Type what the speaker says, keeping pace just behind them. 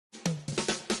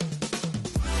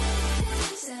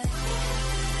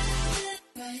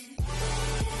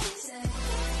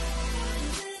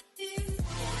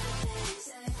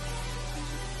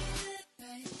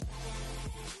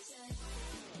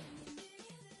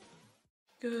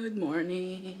Good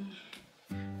morning.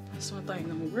 Pasok na tayo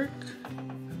ng work.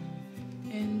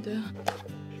 And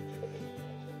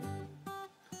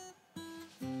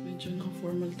medyo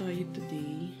naka-formal tayo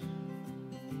today.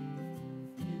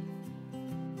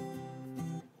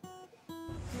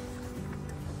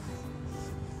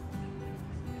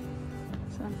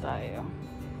 Saan tayo?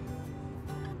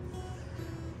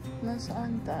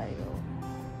 Nasaan tayo?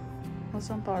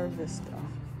 Nasaan Power Vista?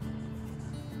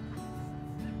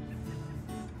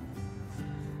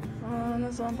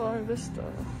 Nasaan Power Vista?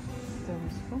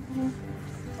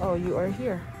 Oh, you are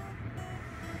here.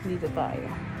 Dito tayo.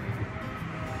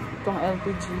 Itong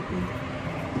LPGP.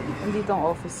 Nandito ang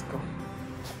office ko.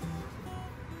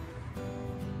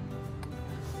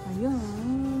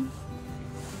 Ayan.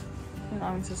 Yung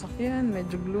aming sasakyan.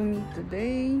 Medyo gloomy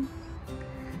today.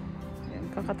 Ayan,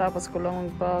 kakatapos ko lang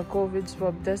magpa-COVID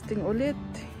swab testing ulit.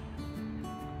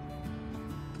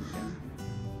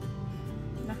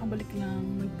 Nakabalik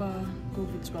lang,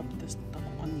 nagpa-COVID swab test ako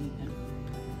kanina.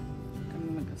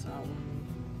 Kami mag-asawa.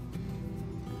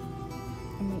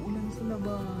 Umuulan sa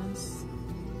labas.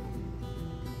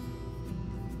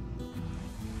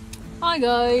 Hi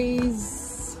guys!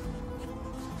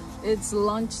 It's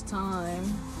lunchtime.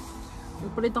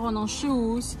 Nagpalit ako ng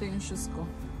shoes. Ito yung shoes ko.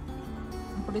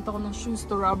 Nagpalit ako ng shoes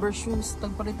to rubber shoes.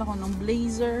 Nagpalit ako ng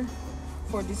blazer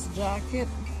for this jacket.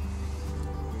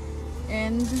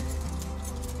 And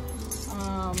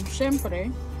syempre,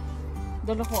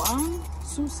 dala ko ang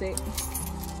susi,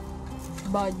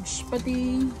 badge,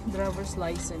 pati driver's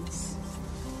license.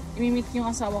 Imimit yung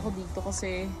asawa ko dito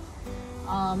kasi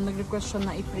nag-request siya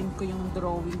na i-print ko yung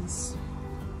drawings.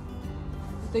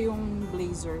 Ito yung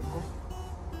blazer ko.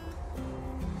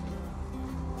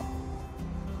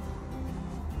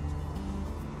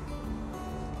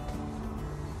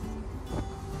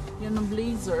 Yan ang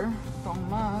blazer. Ito ang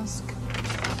mask.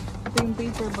 Ito yung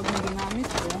paper bag na ginamit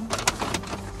ko.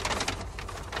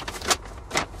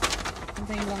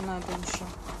 Hintayin lang natin siya.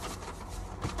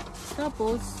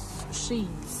 Tapos,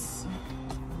 shades.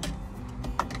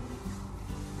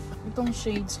 Itong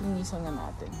shades, linisan na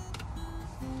natin.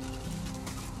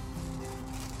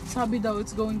 Sabi daw,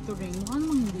 it's going to rain. Mukha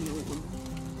namang hindi uulan.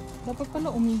 Dapat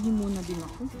pala umihi muna din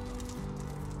ako.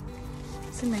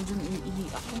 Kasi medyo naiihi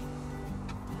ako.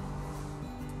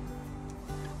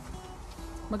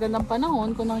 Magandang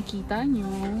panahon kung nakikita nyo.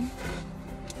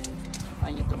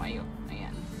 Paano nyo tumayo?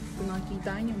 Ayan. Kung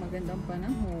nakikita nyo, magandang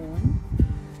panahon.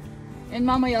 And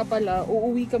mamaya pala,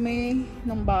 uuwi kami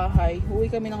ng bahay. Uuwi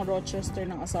kami ng Rochester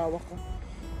ng asawa ko.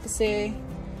 Kasi,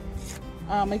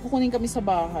 may kukunin kami sa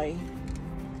bahay.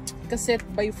 Kasi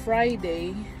by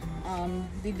Friday,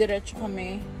 didiretso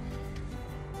kami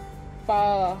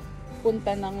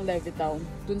papunta ng Levittown.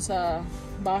 Dun sa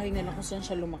bahay nila kung saan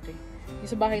siya lumaki.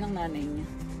 Yung sa bahay ng nanay niya.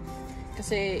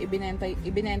 Kasi ibinenta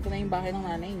na yung bahay ng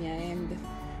nanay niya and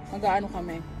mag-aano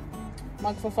kami.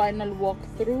 Magfa-final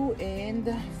walkthrough and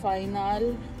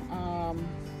final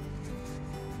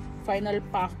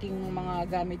packing ng mga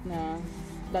gamit na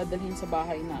dadalhin sa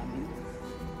bahay namin.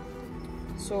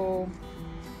 So,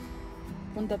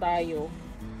 punta tayo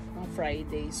ng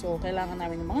Friday. So, kailangan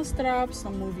namin ng mga straps,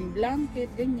 ng moving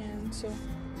blanket, ganyan. So,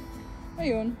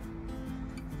 ayun.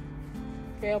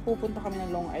 Kaya pupunta kami ng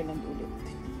Long Island ulit.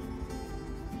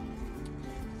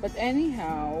 But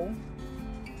anyhow,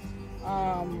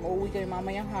 uuwi kami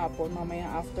mamayang hapon, mamayang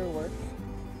after work.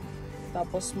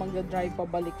 Tapos magdadrive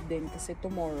pabalik din kasi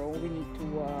tomorrow we need to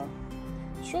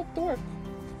show up to work.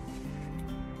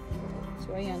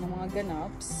 So ayan ang mga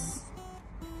ganaps.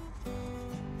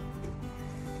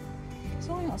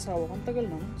 So yung asawa ko, ang tagal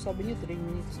lang. Sabi niya 3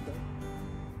 minutes daw.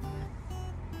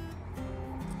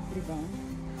 Diba?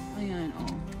 Ayan,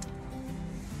 oh.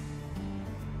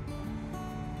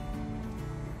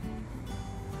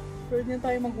 Pwede na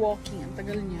tayo mag-walking. Ang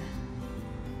tagal niya.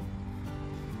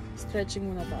 Stretching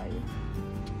muna tayo.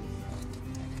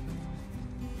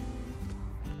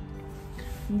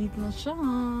 Nandito na siya.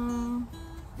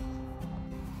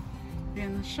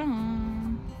 Ayan na siya.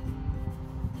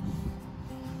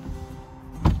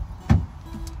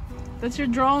 That's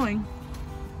your drawing.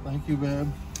 Thank you,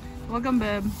 babe. Welcome,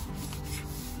 babe.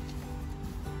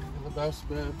 Best,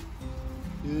 babe.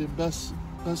 You're the best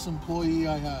employee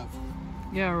I have.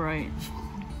 Yeah, right.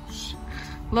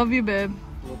 Love you, babe.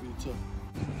 Love you too.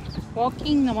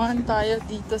 Walking naman tayo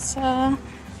dito sa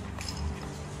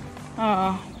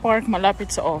park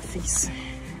malapit sa office.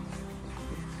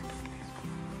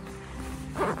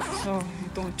 So,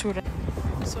 itong itsura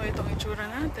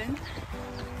natin.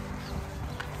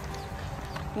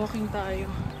 Walking tayo.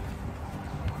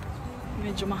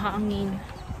 Medyo mahangin.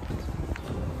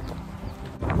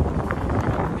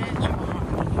 Medyo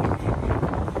mahangin.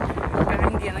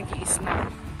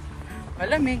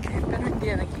 Malamig, pero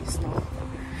hindi na nag-snow.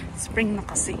 Spring na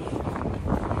kasi.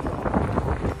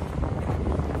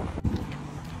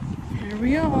 Here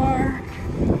we are.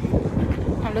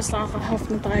 Halos nakaka-half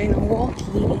na tayo ng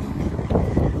walking.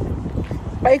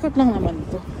 Paikot lang naman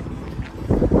to.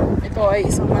 Ito ay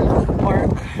isang malaking park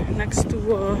next to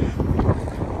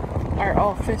our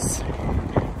office.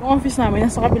 Yung office namin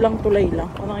nasa kabilang tulay lang.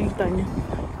 Kung nakikita nyo,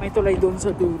 may tulay doon sa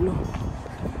dulo.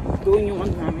 Doon yung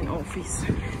namin office.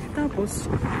 Tapos,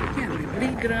 yan, may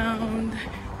playground.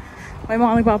 May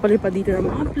mga nagpapalipad dito ng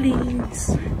mga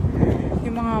planes.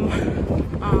 Yung mga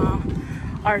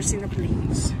RC na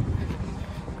planes.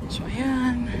 So,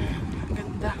 ayan.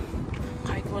 Ganda.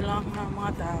 Kahit walang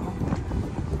mga tao.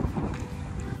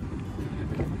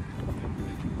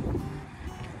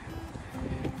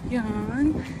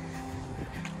 Yan.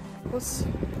 Tapos,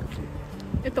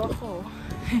 ito ako.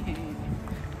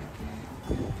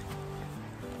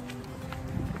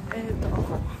 Ito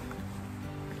ako.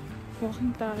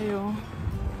 Walking tayo.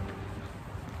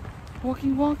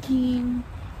 Walking.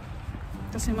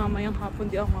 Kasi mamayang hapon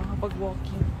di ako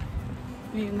makakapag-walking.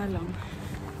 Ngayon na lang.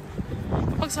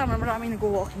 Pag summer, maraming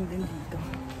nag-walking din dito.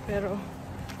 Pero,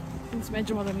 since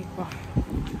medyo malamig pa,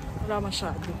 wala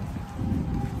masyado.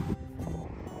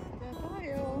 Kaya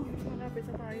tayo. Malapit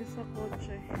na tayo sa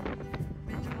kotse.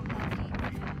 Medyo mahangin.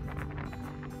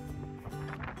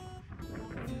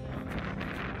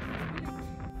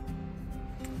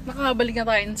 Nakabalik na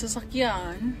tayo ng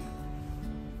sasakyan.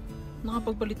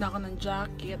 Nakapagpalit na ako ng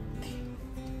jacket.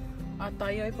 At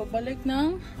tayo ay pabalik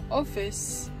ng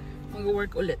office.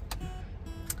 Mag-work ulit.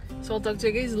 So I'll talk to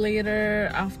you guys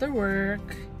later after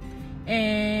work.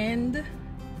 And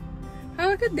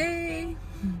have a good day.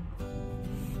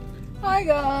 Hi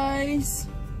guys.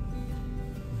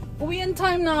 Uwian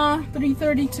time na.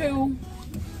 3:32.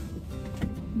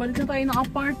 Balik na tayo ng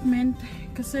apartment.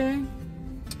 Kasi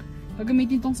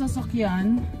gagamitin tong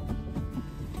sasakyan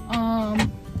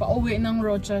pauwi ng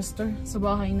Rochester sa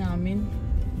bahay namin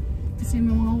kasi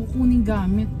may mga kukuning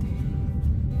gamit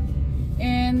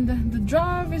and the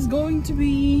drive is going to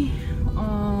be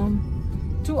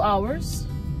 2 hours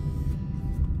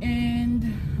and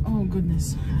oh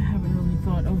goodness, I haven't really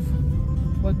thought of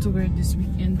what to wear this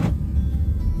weekend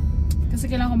kasi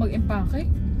kailangan ko mag-empake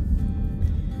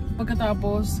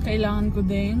pagkatapos kailangan ko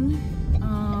din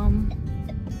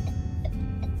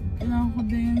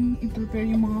i-prepare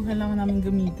yung mga kailangan namin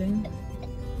gamitin.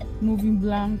 Moving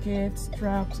blankets,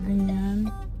 straps,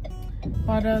 ganyan.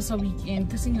 Para sa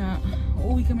weekend. Kasi nga,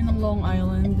 uuwi kami ng Long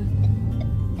Island.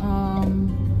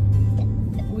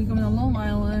 Uuwi kami ng Long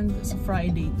Island sa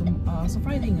Friday. Sa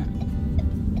Friday nga.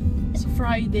 Sa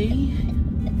Friday,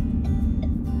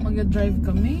 mag-drive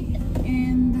kami.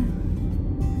 And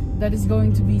that is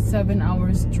going to be 7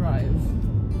 hours drive.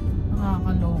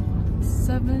 Nakakaloka.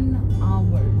 7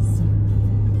 hours.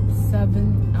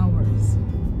 7 hours.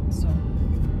 So,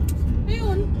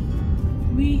 ayun.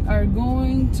 We are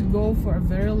going to go for a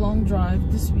very long drive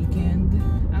this weekend.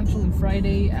 Actually,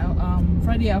 Friday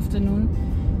afternoon.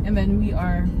 And then we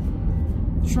are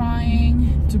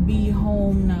trying to be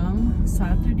home ng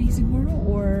Saturday siguro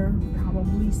or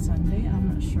probably Sunday.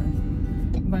 I'm not sure.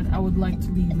 But I would like to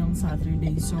leave ng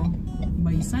Saturday. So,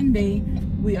 by Sunday,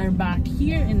 we are back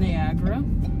here in Niagara.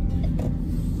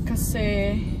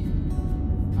 Kasi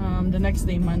the next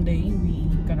day, Monday, we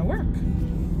gonna work.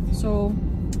 So,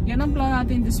 yan ang plan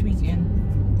natin this weekend.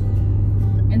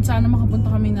 And sana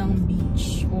makapunta kami ng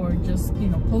beach or just, you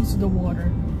know, close to the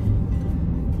water.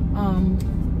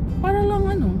 Para lang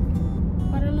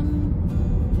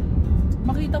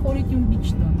makita ko ulit yung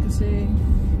beach doon. Kasi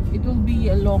it will be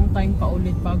a long time pa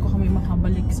ulit bago kami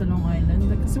makabalik sa Long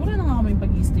Island. Kasi wala na nga kami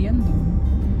pag-i-stayan doon.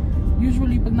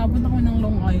 Usually, pag napunta kami ng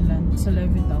Long Island sa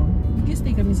Levittown,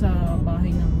 mag-i-stay kami sa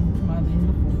bahay ng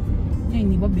mother-in-law ko.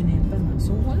 Hindi ba binenta na?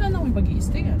 So, wala na kami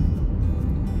pag-i-stayan.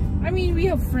 I mean, we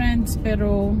have friends,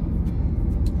 pero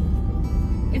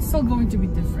it's still going to be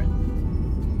different.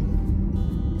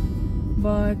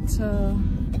 But,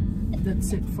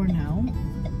 that's it for now.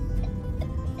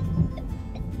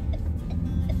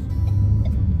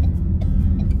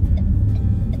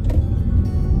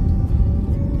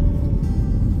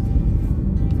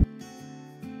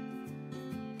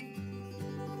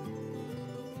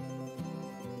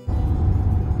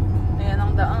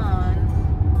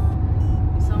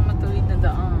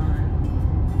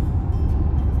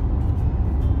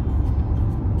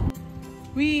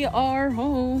 We are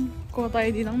home. Kuha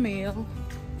tayo din ng mail.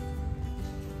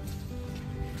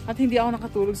 At hindi ako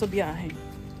nakatulog sa biyahe.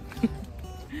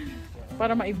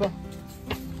 Para maiba.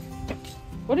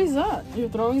 What is that?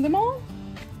 You're throwing them all?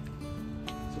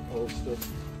 Supposed to.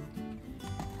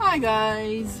 Hi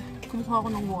guys! Kumuha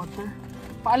ako ng water.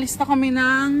 Paalis na kami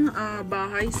ng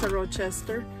bahay sa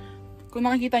Rochester. Kung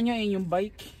nakikita nyo, yun yung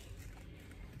bike.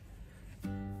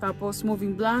 Tapos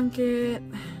moving blanket.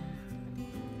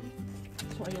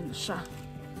 So ayan na siya.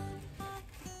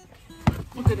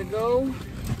 I'm gonna go.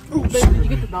 Oh, Babe, did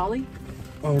you get the dolly?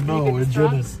 Oh no, it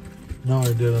didn't. No,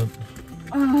 I didn't.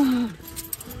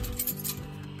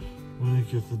 Let me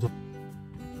get the dolly.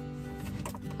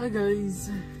 Hi guys.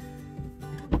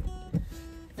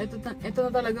 Ito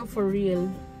na talaga for real.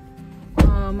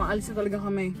 Maalis na talaga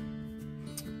kami.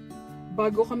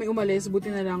 Bago kami umalis,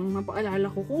 buti na lang napaalala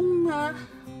ko kung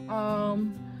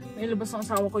may labas ng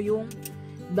asawa ko yung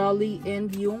dolly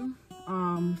and yung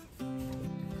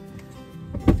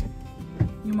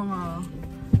mga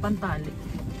pantali.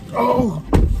 Oh!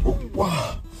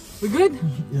 Wow! We good?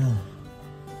 Yeah.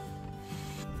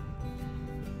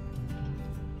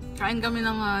 Kain kami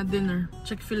ng dinner.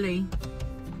 Chick-fil-A.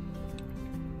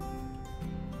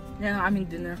 Yan ang aming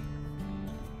dinner.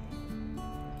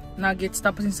 Nuggets,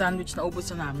 tapos yung sandwich na ubos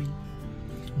na namin.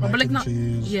 Pabalik na.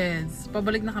 Yes,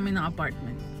 pabalik na kami ng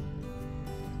apartment.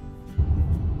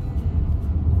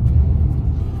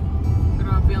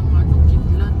 Grabe ang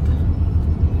kidlat.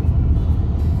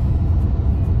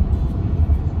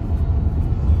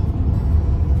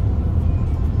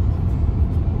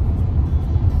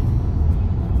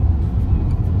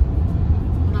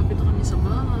 Malapit na kami sa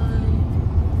bahay.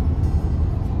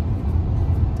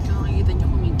 Nakikita niyo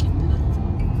kung may kidlat.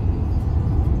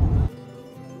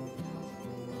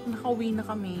 Nakauwi na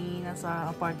kami.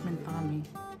 Nasa apartment na kami.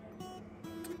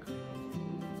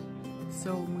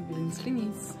 So,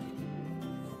 maglinis-linis.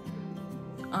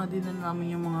 Dinala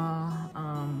namin yung mga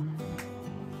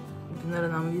dinala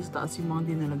namin dito sa taas yung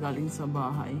mga dinala galing sa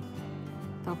bahay.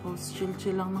 Tapos,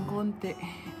 chill-chill lang ng konti.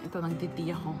 Ito,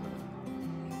 nagtitiya ko.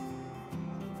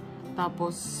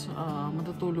 Tapos,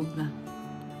 matutulog na.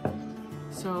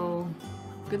 So,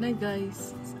 good night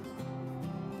guys.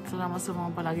 Salamat sa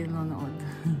mga palagi nanonood.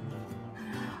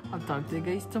 I'll talk to you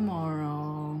guys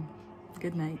tomorrow.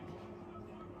 Good night.